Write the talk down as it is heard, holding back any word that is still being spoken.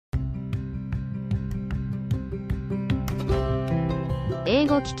英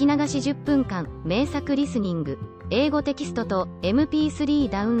語聞き流し10分間、名作リスニング、英語テキストと MP3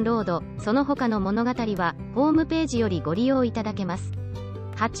 ダウンロード、その他の物語は、ホームページよりご利用いただけます。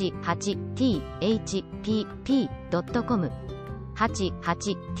88thpp.com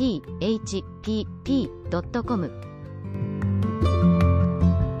 88thpp.com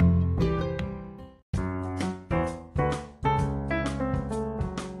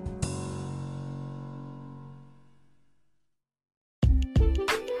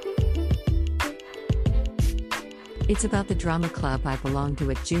It's about the drama club I belonged to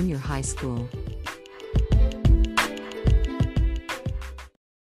at junior high school.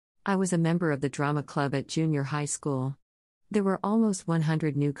 I was a member of the drama club at junior high school. There were almost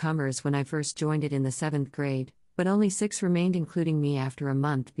 100 newcomers when I first joined it in the 7th grade, but only 6 remained, including me, after a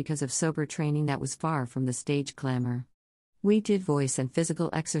month because of sober training that was far from the stage glamour. We did voice and physical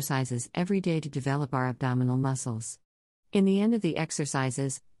exercises every day to develop our abdominal muscles. In the end of the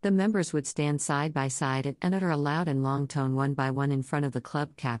exercises, the members would stand side by side and utter a loud and long tone one by one in front of the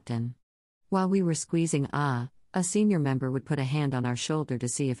club captain. While we were squeezing a senior member would put a hand on our shoulder to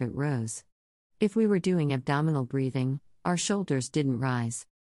see if it rose. If we were doing abdominal breathing, our shoulders didn't rise.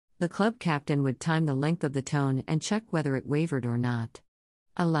 The club captain would time the length of the tone and check whether it wavered or not.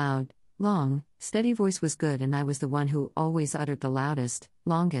 A loud, long, steady voice was good, and I was the one who always uttered the loudest,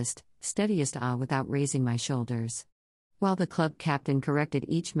 longest, steadiest ah without raising my shoulders. While the club captain corrected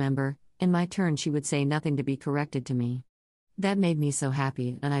each member, in my turn she would say nothing to be corrected to me. That made me so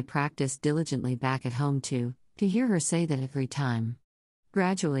happy, and I practiced diligently back at home too, to hear her say that every time.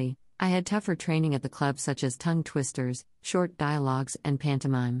 Gradually, I had tougher training at the club, such as tongue twisters, short dialogues, and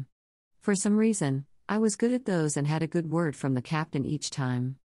pantomime. For some reason, I was good at those and had a good word from the captain each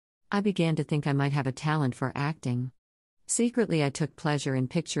time. I began to think I might have a talent for acting. Secretly, I took pleasure in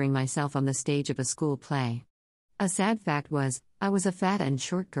picturing myself on the stage of a school play. A sad fact was, I was a fat and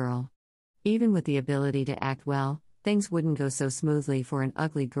short girl. Even with the ability to act well, things wouldn't go so smoothly for an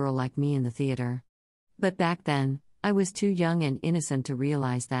ugly girl like me in the theater. But back then, I was too young and innocent to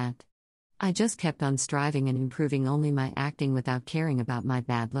realize that. I just kept on striving and improving only my acting without caring about my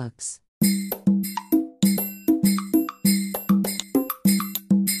bad looks.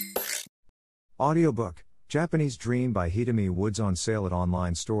 Audiobook, Japanese Dream by Hitomi Woods, on sale at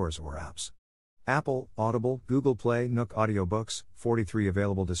online stores or apps. Apple, Audible, Google Play, Nook Audiobooks, 43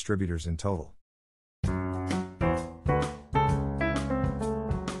 available distributors in total.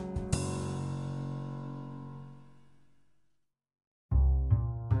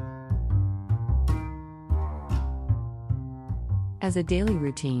 As a daily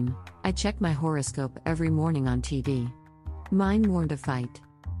routine, I check my horoscope every morning on TV. Mine warned a fight.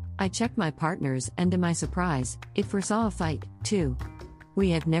 I checked my partner's, and to my surprise, it foresaw a fight, too. We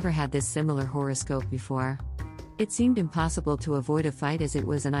had never had this similar horoscope before. It seemed impossible to avoid a fight as it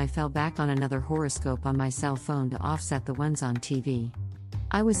was, and I fell back on another horoscope on my cell phone to offset the ones on TV.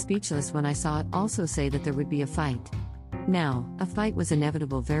 I was speechless when I saw it also say that there would be a fight. Now, a fight was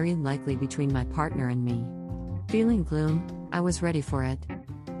inevitable, very likely between my partner and me. Feeling gloom, I was ready for it.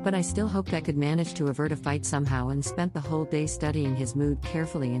 But I still hoped I could manage to avert a fight somehow, and spent the whole day studying his mood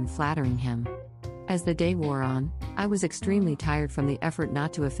carefully and flattering him. As the day wore on, I was extremely tired from the effort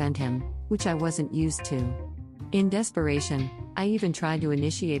not to offend him, which I wasn't used to. In desperation, I even tried to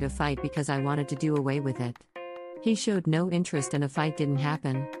initiate a fight because I wanted to do away with it. He showed no interest and a fight didn't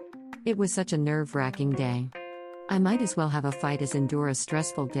happen. It was such a nerve-wracking day. I might as well have a fight as endure a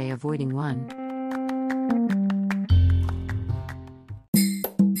stressful day avoiding one.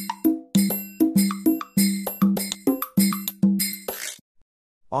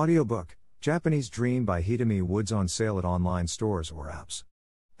 Audiobook, Japanese Dream by Hitomi Woods, on sale at online stores or apps.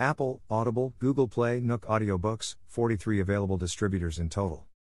 Apple, Audible, Google Play, Nook Audiobooks, 43 available distributors in total.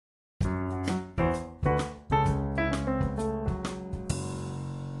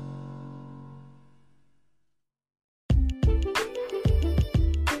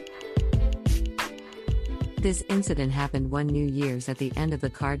 This incident happened one New Year's at the end of the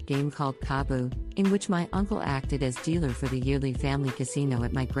card game called Kabu, in which my uncle acted as dealer for the yearly family casino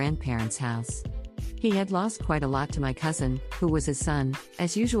at my grandparents' house. He had lost quite a lot to my cousin, who was his son,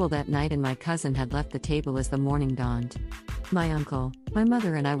 as usual that night, and my cousin had left the table as the morning dawned. My uncle, my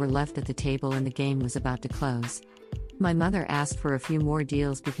mother, and I were left at the table, and the game was about to close. My mother asked for a few more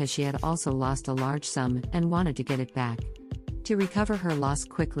deals because she had also lost a large sum and wanted to get it back. To recover her loss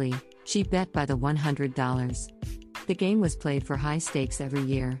quickly, she bet by the $100. The game was played for high stakes every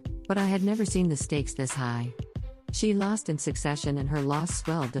year, but I had never seen the stakes this high. She lost in succession, and her loss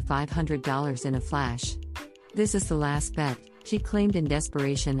swelled to $500 in a flash. "This is the last bet," she claimed in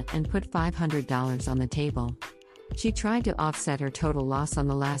desperation, and put $500 on the table. She tried to offset her total loss on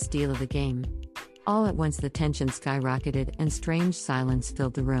the last deal of the game. All at once the tension skyrocketed and strange silence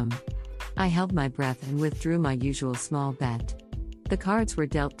filled the room. I held my breath and withdrew my usual small bet. The cards were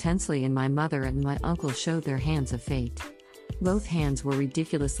dealt tensely and my mother and my uncle showed their hands of fate. Both hands were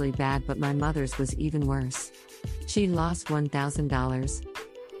ridiculously bad, but my mother's was even worse. She lost $1,000.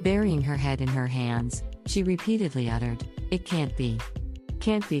 Burying her head in her hands, she repeatedly uttered, "It can't be.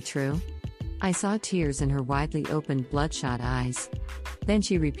 Can't be true." I saw tears in her widely opened bloodshot eyes. Then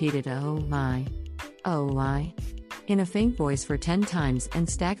she repeated, "Oh my. Oh my," in a faint voice for 10 times and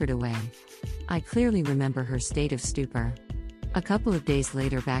staggered away. I clearly remember her state of stupor. A couple of days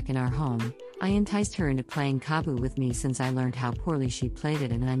later, back in our home, I enticed her into playing Kabu with me since I learned how poorly she played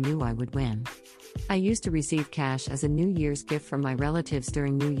it and I knew I would win. I used to receive cash as a New Year's gift from my relatives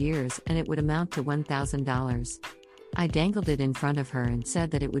during New Year's and it would amount to $1,000. I dangled it in front of her and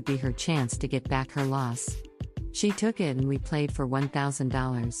said that it would be her chance to get back her loss. She took it and we played for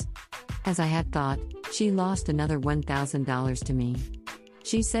 $1,000. As I had thought, she lost another $1,000 to me.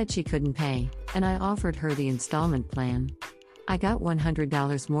 She said she couldn't pay, and I offered her the installment plan. I got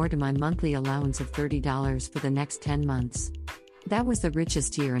 $100 more to my monthly allowance of $30 for the next 10 months. That was the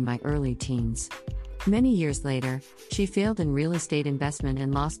richest year in my early teens. Many years later, she failed in real estate investment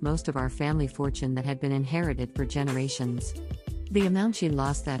and lost most of our family fortune that had been inherited for generations. The amount she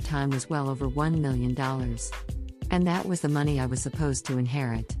lost that time was well over $1 million. And that was the money I was supposed to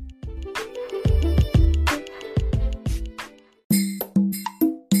inherit.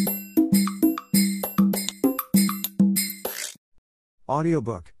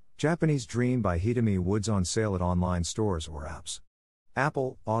 Audiobook, Japanese Dream by Hitomi Woods on sale at online stores or apps.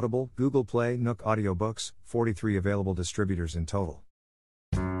 Apple, Audible, Google Play, Nook Audiobooks, 43 available distributors in total.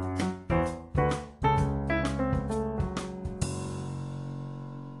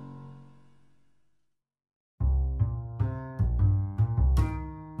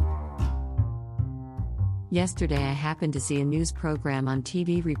 Yesterday I happened to see a news program on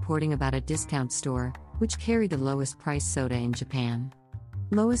TV reporting about a discount store, which carried the lowest price soda in Japan.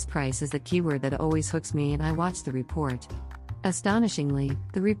 Lowest price is the keyword that always hooks me and I watched the report. Astonishingly,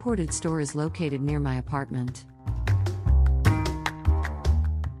 the reported store is located near my apartment.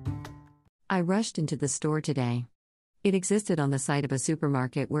 I rushed into the store today. It existed on the site of a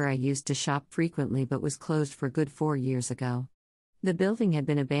supermarket where I used to shop frequently but was closed for a good 4 years ago. The building had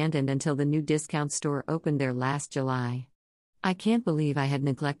been abandoned until the new discount store opened there last July. I can't believe I had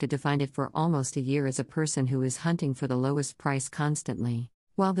neglected to find it for almost a year as a person who is hunting for the lowest price constantly.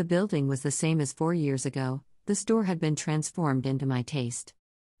 While the building was the same as 4 years ago, the store had been transformed into my taste.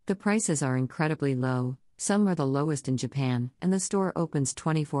 The prices are incredibly low, some are the lowest in Japan, and the store opens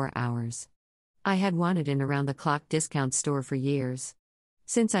 24 hours. I had wanted an around-the-clock discount store for years.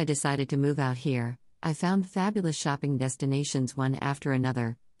 Since I decided to move out here, I found fabulous shopping destinations one after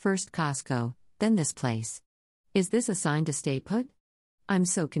another, first Costco, then this place. Is this a sign to stay put? I'm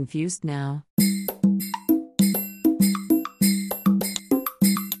so confused now.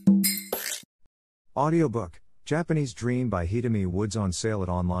 Audiobook, Japanese Dream by Hitomi Woods on sale at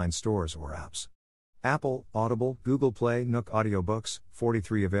online stores or apps. Apple, Audible, Google Play, Nook Audiobooks,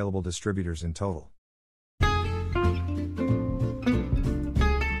 43 available distributors in total.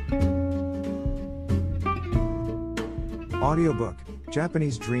 Audiobook,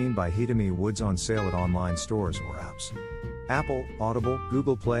 Japanese Dream by Hitomi Woods on sale at online stores or apps. Apple, Audible,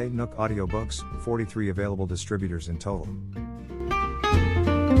 Google Play, Nook Audiobooks, 43 available distributors in total.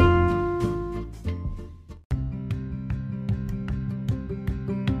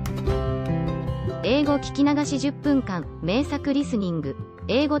英語聞き流し10分間、名作リスニング、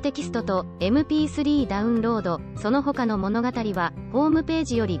英語テキストと MP3 ダウンロード、その他の物語は、ホームペー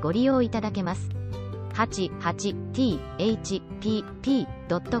ジよりご利用いただけます。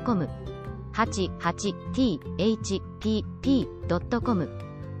88thpp.com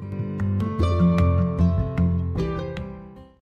 88thpp.com